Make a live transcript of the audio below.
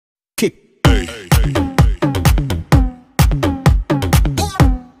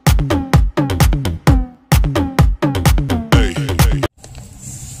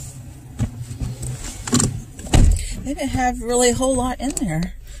have really a whole lot in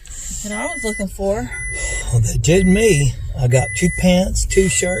there that I was looking for. Well, they did me. I got 2 pants, 2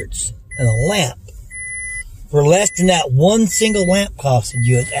 shirts, and a lamp. For less than that one single lamp costed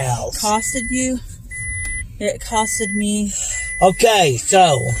you at Al's. Costed you? It costed me. Okay,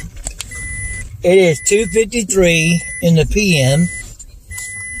 so it is 2:53 in the PM,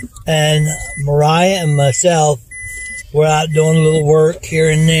 and Mariah and myself were out doing a little work here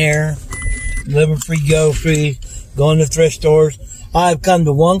and there, living free, go free, going to thrift stores. I've come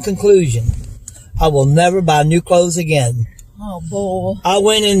to one conclusion: I will never buy new clothes again. Oh, bull! I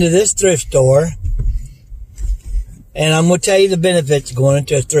went into this thrift store, and I'm going to tell you the benefits of going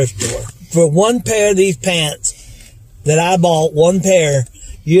into a thrift store. For one pair of these pants that I bought, one pair,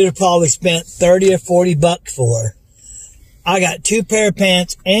 you'd have probably spent 30 or 40 bucks for. I got 2 pair of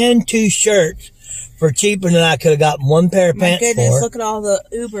pants and 2 shirts for cheaper than I could have gotten one pair of pants for. My goodness, look at all the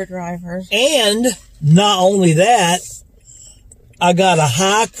Uber drivers. And not only that, I got a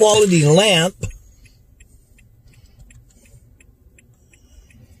high quality lamp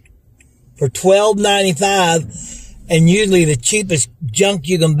for $12.95. And usually the cheapest junk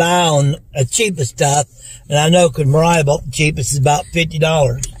you can buy on the cheapest stuff, and I know because Mariah bought the cheapest, is about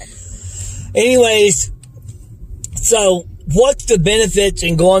 $50. Anyways, so what's the benefits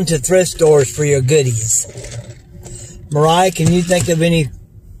in going to thrift stores for your goodies? Mariah, can you think of any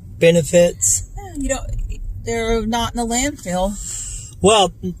benefits? You know, they're not in the landfill.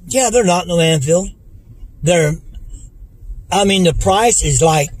 Well, yeah, they're not in the landfill. The price is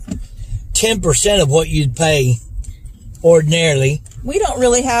like 10% of what you'd pay ordinarily. We don't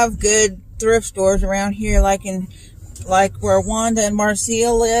really have good thrift stores around here, like where Wanda and Marcia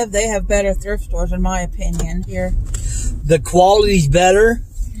live. They have better thrift stores, in my opinion. Here, the quality's better,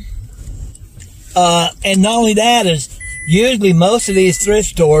 and not only that, is usually most of these thrift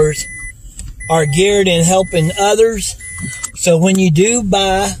stores are geared in helping others. So when you do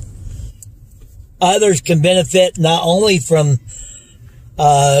buy, others can benefit not only from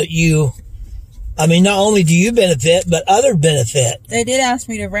you. Not only do you benefit, but others benefit. They did ask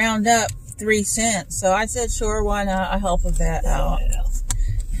me to round up 3 cents, so I said, sure, why not? I'll help with that out. Yeah.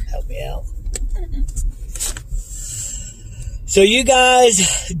 Help me out. So you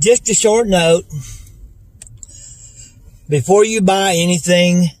guys, just a short note, before you buy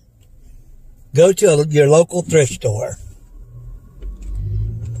anything, go to your local thrift store.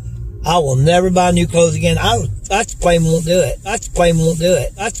 I will never buy new clothes again. I just plain won't do it. I just plain won't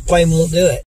do it.